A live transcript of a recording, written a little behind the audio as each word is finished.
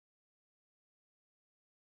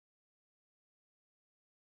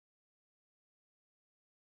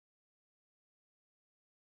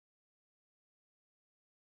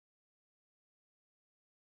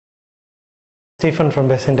Stephen from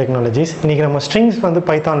Best in Technologies. இன்னைக்கு நம்ம strings வந்து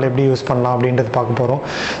பைத்தான்ல எப்படி யூஸ் பண்ணலாம் அப்படின்றது பார்க்க போறோம்.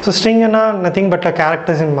 So ஸ்ட்ரிங்னா nothing but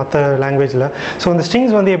characters in மற்ற லாங்குவேஜில். ஸோ இந்த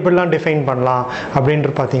ஸ்ட்ரிங்ஸ் வந்து எப்படிலாம் டிஃபைன் பண்ணலாம்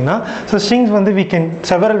அப்படின்ட்டு பார்த்தீங்கன்னா, ஸோ ஸ்ட்ரிங்ஸ் வந்து we can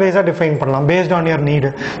several ways-ஆக டிஃபைன் பண்ணலாம் based on your need.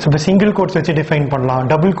 So இப்போ சிங்கிள் கோட்ஸ் வச்சு டிஃபைன் பண்ணலாம்,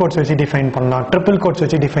 டபுள் கோட்ஸ் வச்சு டிஃபைன் பண்ணலாம், ட்ரிபிள் கோட்ஸ்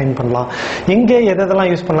வச்சு டிஃபைன் பண்ணலாம். எங்கே எதெல்லாம்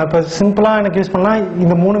யூஸ் பண்ணலாம்? இப்போ சிம்பிளாக எனக்கு யூஸ் பண்ணலாம்,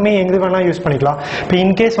 இந்த மூணுமே எங்கே வேணால் யூஸ் பண்ணிக்கலாம். இப்போ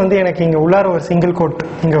இன்கேஸ் வந்து எனக்கு இங்கே உள்ளார ஒரு சிங்கிள் கோட்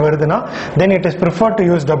இங்கே வருதுன்னா then it is preferred to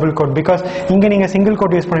use double quote because இங்கே நீங்க சிங்கிள்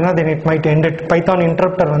கோட் யூஸ் பண்ணீங்கன்னா then it might end it. Python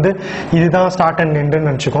interrupter வந்து இதுதான் ஸ்டார்ட் அண்ட் எண்டுன்னு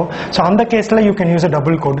நினச்சிக்கும். ஸோ அந்த கேஸில் you can use a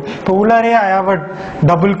double code. இப்போ உள்ளாரே I have a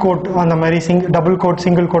double code, அந்த மாதிரி டபுள் கோட்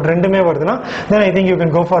சிங்கிள் கோட் ரெண்டுமே வருதுன்னா then I think you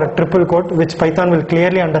can go for a triple quote which Python will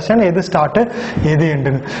clearly understand எது start எது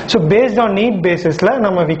எண்டுன்னு. So based on need பேசிஸில்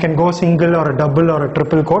நம்ம we can go single or a double or a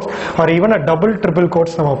triple quotes or even a double triple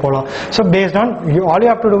quotes நம்ம போகலாம். So based on all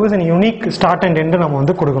you have to do is a unique start and end நம்ம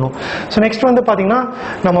வந்து கொடுக்கணும். So next வந்து பார்த்தீங்கன்னா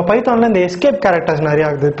நம்ம பைத்தானில் இந்த escape characters நிறையா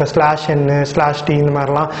இருக்குது. இப்போ /n/t இந்த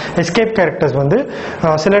மாதிரிலாம் எஸ்கேப் கேரக்டர்ஸ் வந்து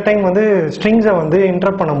சில டைம் வந்து ஸ்ட்ரிங்ஸை வந்து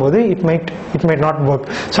இன்டரப்ட் பண்ணும்போது it might not work.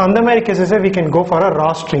 So அந்த மாதிரி கேசஸை we can go for a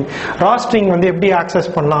raw string. raw string வந்து எப்படி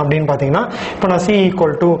ஆக்சஸ் பண்ணலாம் அப்படின்னு பார்த்தீங்கன்னா, இப்போ நான் c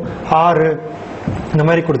 = 6 இந்த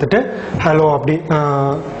மாதிரி கொடுத்துட்டு ஹலோ அப்படி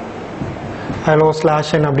hello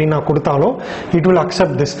 /n அப்படின்னு நான் கொடுத்தாலும் it will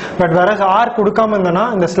accept this. But வேற r கொடுக்காம இருந்தனா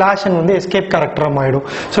இந்த /n வந்து எஸ்கேப் கேரக்டரா மாறிடும்.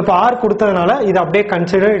 ஸோ இப்போ r கொடுத்ததுனால இது அப்படியே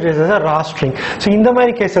consider it is a raw string. So இந்த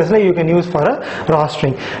மாதிரி கேசஸ்ல you can use for a raw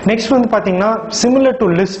string. Next வந்து பார்த்தீங்கன்னா சிமிலர் டு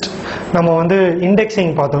லிஸ்ட் நம்ம வந்து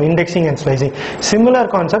இண்டெக்ஸிங் பார்த்தோம், indexing and slicing.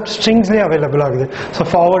 Similar concept ஸ்ட்ரிங்ஸ்லேயே available ஆகுது. So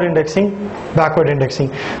forward indexing, backward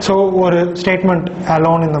indexing. So ஒரு statement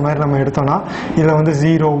alone இந்த மாதிரி நம்ம எடுத்தோம்னா இதில் வந்து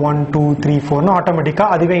 0 1 2 3 4 ஆட்டோமேட்டிக்காக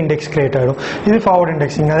அதுவே இண்டெக்ஸ் கிரியேட் ஆகிடும். இது ஃபார்வர்ட்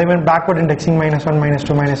இண்டெக்ஸிங். அதே மாதிரி பேக்வர்ட் இண்டெக்ஸிங் -1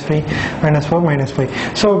 -2 -3 -4 -5.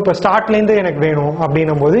 ஸோ இப்போ ஸ்டார்ட்லேருந்து எனக்கு வேணும்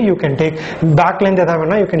அப்படின்னும் போது யூ கேன் டேக் பேக்லேருந்து எதாவது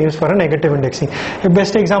வேணா you can use for negative indexing.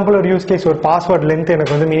 Best example ஒரு யூஸ் கேஸ், ஒரு பாஸ்வேர்ட் லென்த்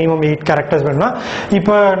எனக்கு வந்து மினிமம் 8 கேரக்டர்ஸ் வேணும்னா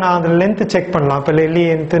இப்போ நான் அந்த லென்த் செக் பண்ணலாம். இப்போ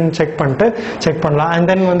லென்த்துன்னு செக் பண்ணலாம். அண்ட்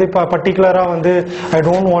தென் வந்து இப்போ பர்டிகுலராக வந்து I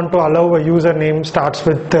don't want to allow a user name starts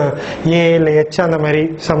with ஏ இல்லை ஹெச் அந்த மாதிரி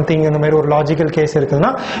சம்திங், அந்த மாதிரி ஒரு லாஜிக்கல் கேஸ்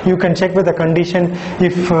இருக்குதுன்னா you can check with a condition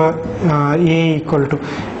if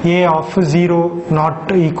a of 0 not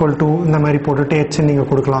equal to இந்த மாதிரி போட்டுட்டு h நீங்க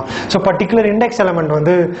கொடுக்கலாம். ஸோ பர்டிகுலர் இண்டெக்ஸ் எலமெண்ட்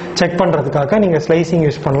வந்து செக் பண்றதுக்காக நீங்க ஸ்லைசிங்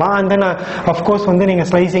யூஸ் பண்ணலாம். அண்ட் தென் அஃப்கோர்ஸ் வந்து நீங்க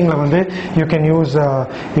ஸ்லைசிங்ல வந்து யூ கேன் யூஸ்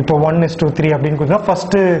இப்போ 1:3 அப்படின்னு கொடுத்தா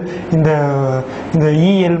ஃபர்ஸ்ட் இந்த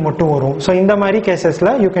EL மட்டும் வரும். ஸோ இந்த மாதிரி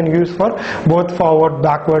கேசஸ்ல you can use for both forward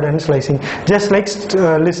backward and slicing. Just like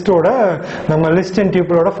லிஸ்டோட நம்ம list and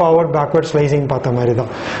டியூபிளோட forward backward slicing பார்த்த மாதிரி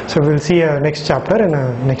தான். So will see a next chapter in a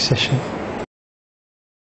next session.